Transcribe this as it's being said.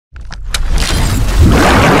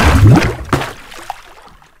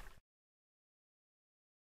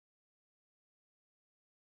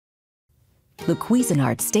The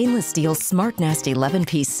Cuisinart stainless steel Smartnest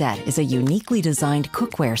 11-piece set is a uniquely designed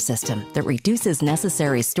cookware system that reduces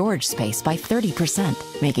necessary storage space by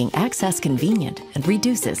 30%, making access convenient and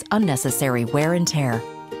reduces unnecessary wear and tear.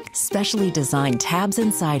 Specially designed tabs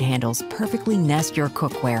and side handles perfectly nest your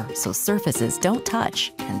cookware so surfaces don't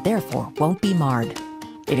touch and therefore won't be marred.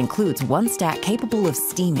 It includes one stack capable of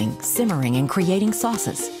steaming, simmering, and creating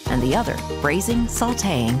sauces, and the other braising,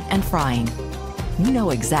 sautéing, and frying. You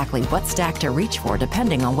know exactly what stack to reach for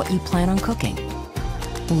depending on what you plan on cooking.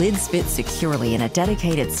 Lids fit securely in a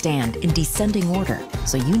dedicated stand in descending order,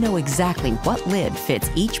 so you know exactly what lid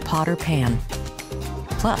fits each pot or pan.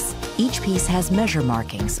 Plus, each piece has measure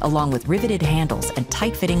markings along with riveted handles and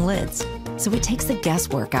tight-fitting lids, so it takes the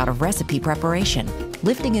guesswork out of recipe preparation.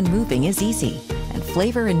 Lifting and moving is easy, and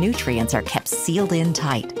flavor and nutrients are kept sealed in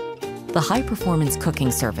tight. The high-performance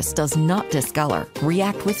cooking surface does not discolor,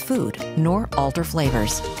 react with food, nor alter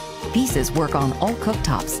flavors. Pieces work on all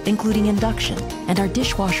cooktops, including induction, and are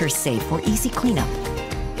dishwasher safe for easy cleanup.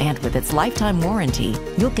 And with its lifetime warranty,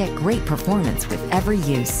 you'll get great performance with every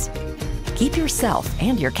use. Keep yourself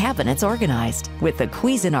and your cabinets organized with the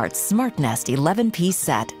Cuisinart Smartnest 11-piece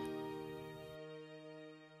set.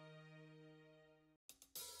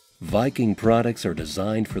 Viking products are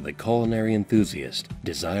designed for the culinary enthusiast,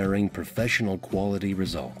 desiring professional quality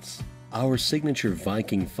results. Our signature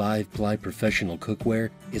Viking 5-ply professional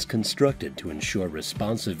cookware is constructed to ensure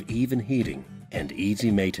responsive even heating and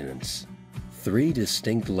easy maintenance. 3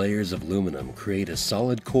 distinct layers of aluminum create a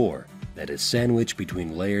solid core that is sandwiched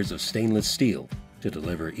between layers of stainless steel to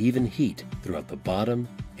deliver even heat throughout the bottom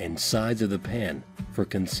and sides of the pan for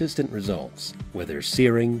consistent results, whether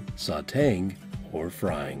searing, sautéing, or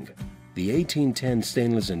frying. The 1810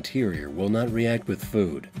 stainless interior will not react with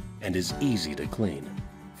food and is easy to clean.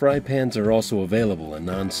 Fry pans are also available in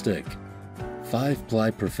non-stick.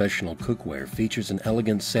 5-ply professional cookware features an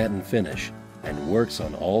elegant satin finish and works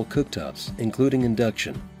on all cooktops, including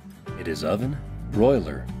induction. It is oven,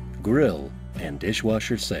 broiler, grill, and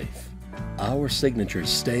dishwasher safe. Our signature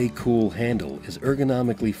Stay Cool handle is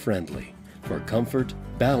ergonomically friendly for comfort,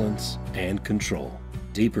 balance, and control.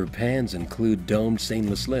 Deeper pans include domed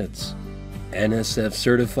stainless lids. NSF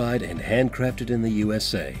certified and handcrafted in the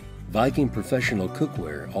USA, Viking Professional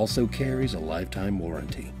Cookware also carries a lifetime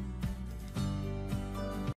warranty.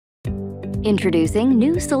 Introducing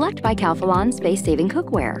new Select by Calphalon Space-Saving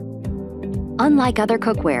Cookware. Unlike other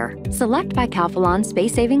cookware, Select by Calphalon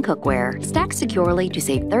Space-Saving Cookware stacks securely to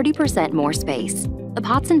save 30% more space. The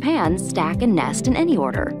pots and pans stack and nest in any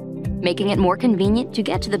order, making it more convenient to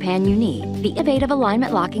get to the pan you need. The innovative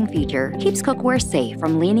alignment locking feature keeps cookware safe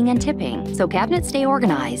from leaning and tipping, so cabinets stay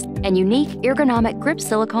organized, and unique ergonomic grip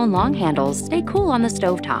silicone long handles stay cool on the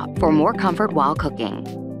stovetop for more comfort while cooking.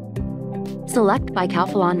 Select by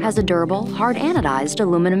Calphalon has a durable, hard anodized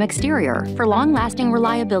aluminum exterior for long-lasting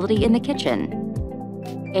reliability in the kitchen,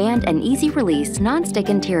 and an easy-release non-stick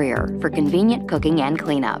interior for convenient cooking and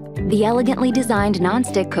cleanup. The elegantly designed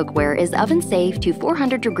non-stick cookware is oven-safe to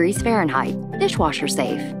 400 degrees Fahrenheit,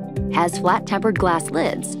 dishwasher-safe, has flat-tempered glass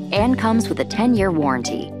lids, and comes with a 10-year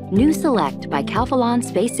warranty. New Select by Calphalon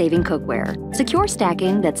Space-Saving Cookware. Secure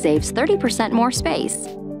stacking that saves 30% more space.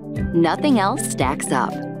 Nothing else stacks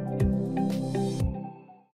up.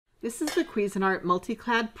 This is the Cuisinart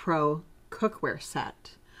Multiclad Pro cookware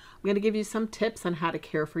set. I'm going to give you some tips on how to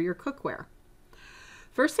care for your cookware.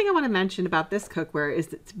 First thing I want to mention about this cookware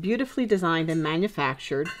is it's beautifully designed and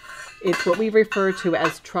manufactured. It's what we refer to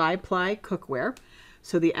as tri-ply cookware.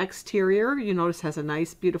 So the exterior, you notice, has a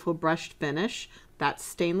nice, beautiful brushed finish. That's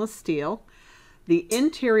stainless steel. The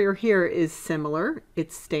interior here is similar.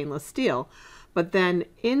 It's stainless steel. But then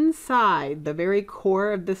inside, the very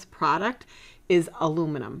core of this product is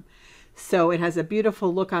aluminum. So it has a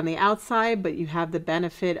beautiful look on the outside, but you have the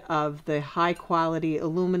benefit of the high quality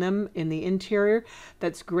aluminum in the interior.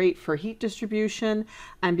 That's great for heat distribution.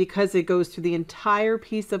 And because it goes through the entire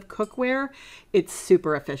piece of cookware, it's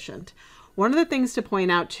super efficient. One of the things to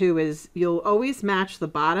point out too is you'll always match the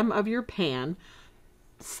bottom of your pan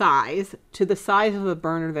size to the size of the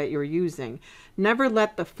burner that you're using. Never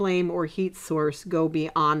let the flame or heat source go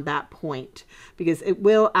beyond that point, because it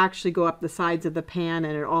will actually go up the sides of the pan,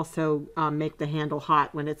 and it also make the handle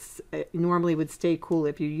hot when it normally would stay cool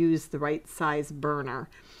if you use the right size burner.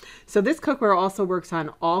 So this cookware also works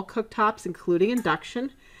on all cooktops, including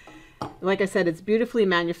induction. Like I said, it's beautifully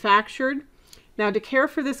manufactured. Now, to care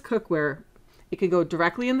for this cookware, it can go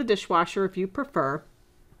directly in the dishwasher if you prefer.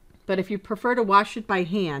 But if you prefer to wash it by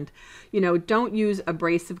hand, don't use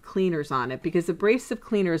abrasive cleaners on it, because abrasive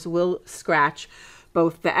cleaners will scratch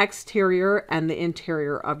both the exterior and the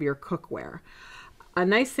interior of your cookware. A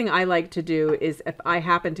nice thing I like to do is if I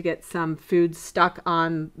happen to get some food stuck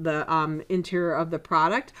on the interior of the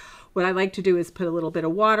product, what I like to do is put a little bit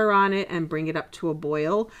of water on it and bring it up to a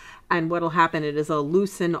boil. And what'll happen is it'll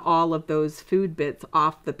loosen all of those food bits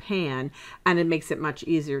off the pan, and it makes it much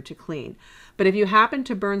easier to clean. But if you happen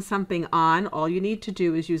to burn something on, all you need to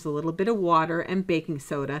do is use a little bit of water and baking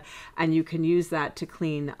soda, and you can use that to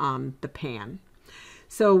clean the pan.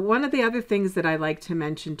 So one of the other things that I like to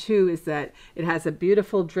mention too is that it has a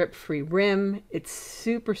beautiful drip-free rim. It's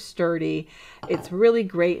super sturdy. It's really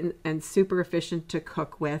great and super efficient to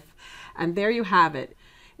cook with. And there you have it.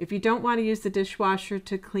 If you don't want to use the dishwasher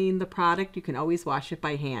to clean the product, you can always wash it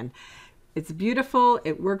by hand. It's beautiful,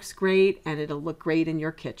 it works great, and it'll look great in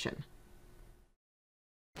your kitchen.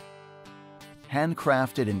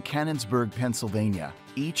 Handcrafted in Canonsburg, Pennsylvania,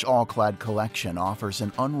 each All-Clad collection offers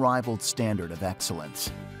an unrivaled standard of excellence.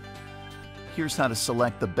 Here's how to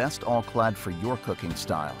select the best All-Clad for your cooking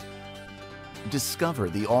style. Discover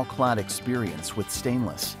the All-Clad experience with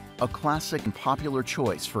stainless, a classic and popular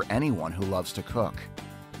choice for anyone who loves to cook.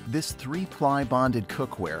 This 3-ply bonded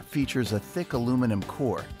cookware features a thick aluminum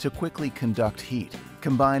core to quickly conduct heat,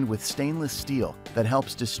 combined with stainless steel that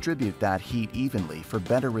helps distribute that heat evenly for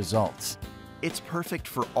better results. It's perfect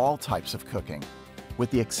for all types of cooking.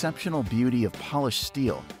 With the exceptional beauty of polished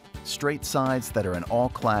steel, straight sides that are an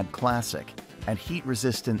All-Clad classic, and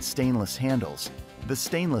heat-resistant stainless handles, the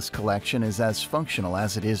stainless collection is as functional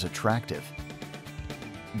as it is attractive.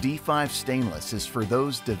 D5 Stainless is for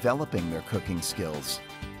those developing their cooking skills.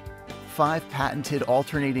 5 patented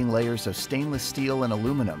alternating layers of stainless steel and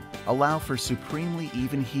aluminum allow for supremely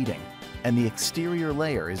even heating, and the exterior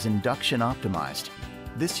layer is induction optimized.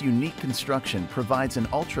 This unique construction provides an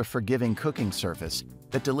ultra-forgiving cooking surface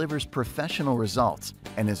that delivers professional results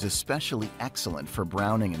and is especially excellent for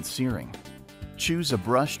browning and searing. Choose a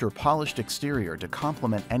brushed or polished exterior to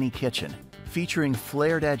complement any kitchen, featuring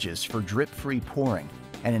flared edges for drip-free pouring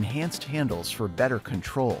and enhanced handles for better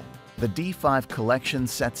control. The D5 collection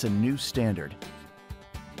sets a new standard.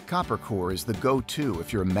 Copper core is the go-to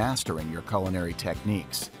if you're mastering your culinary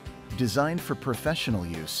techniques. Designed for professional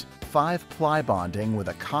use, 5-ply bonding with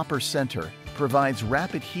a copper center provides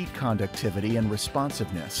rapid heat conductivity and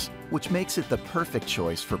responsiveness, which makes it the perfect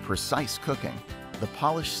choice for precise cooking. The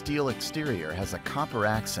polished steel exterior has a copper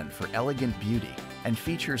accent for elegant beauty and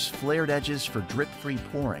features flared edges for drip-free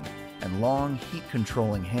pouring and long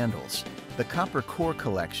heat-controlling handles. The Copper Core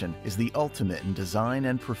collection is the ultimate in design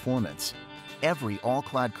and performance. Every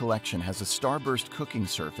All-Clad collection has a starburst cooking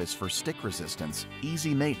surface for stick resistance,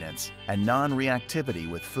 easy maintenance, and non-reactivity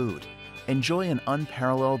with food. Enjoy an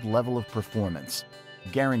unparalleled level of performance,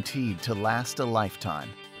 guaranteed to last a lifetime.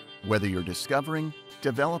 Whether you're discovering,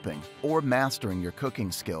 developing, or mastering your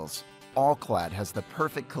cooking skills, All-Clad has the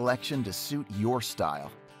perfect collection to suit your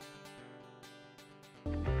style.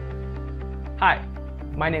 Hi,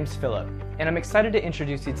 my name's Philip, and I'm excited to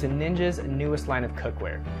introduce you to Ninja's newest line of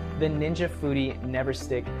cookware, the Ninja Foodi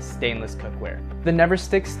NeverStick Stainless Cookware. The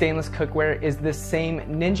NeverStick Stainless Cookware is the same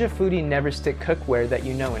Ninja Foodi NeverStick cookware that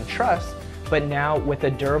you know and trust, but now with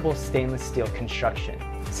a durable stainless steel construction.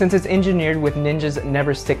 Since it's engineered with Ninja's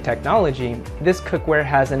NeverStick technology, this cookware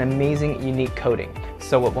has an amazing unique coating,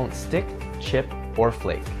 so it won't stick, chip, or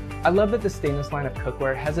flake. I love that the stainless line of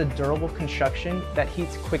cookware has a durable construction that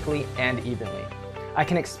heats quickly and evenly. I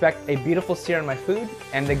can expect a beautiful sear on my food,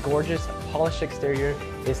 and the gorgeous polished exterior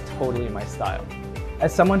is totally my style.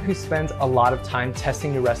 As someone who spends a lot of time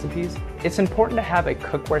testing new recipes, it's important to have a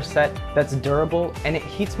cookware set that's durable and it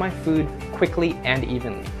heats my food quickly and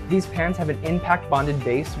evenly. These pans have an impact bonded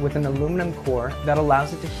base with an aluminum core that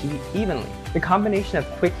allows it to heat evenly. The combination of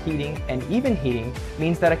quick heating and even heating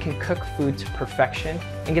means that I can cook food to perfection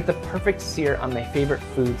and get the perfect sear on my favorite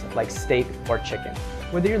foods like steak or chicken.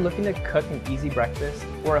 Whether you're looking to cook an easy breakfast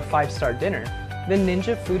or a 5-star dinner, the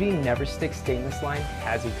Ninja Foodi NeverStick Stainless line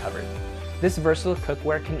has you covered. This versatile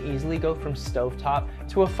cookware can easily go from stovetop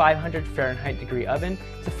to a 500 Fahrenheit degree oven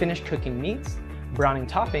to finish cooking meats, browning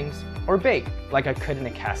toppings, or bake like I could in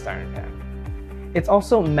a cast iron pan. It's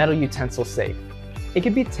also metal utensil safe. It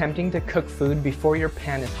can be tempting to cook food before your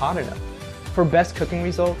pan is hot enough. For best cooking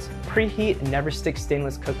results, preheat NeverStick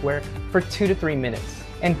stainless cookware for 2 to 3 minutes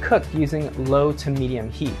and cook using low to medium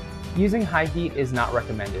heat. Using high heat is not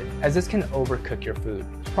recommended, as this can overcook your food.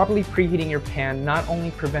 Properly preheating your pan not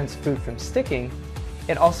only prevents food from sticking,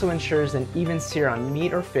 it also ensures an even sear on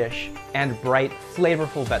meat or fish and bright,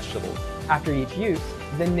 flavorful vegetables. After each use,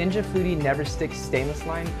 the Ninja Foodi NeverStick stainless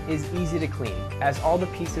line is easy to clean, as all the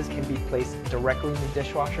pieces can be placed directly in the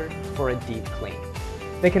dishwasher for a deep clean.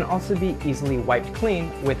 They can also be easily wiped clean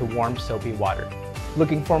with warm soapy water.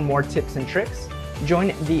 Looking for more tips and tricks?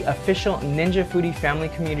 Join the official Ninja Foodi family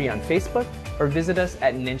community on Facebook or visit us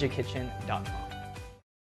at ninjakitchen.com.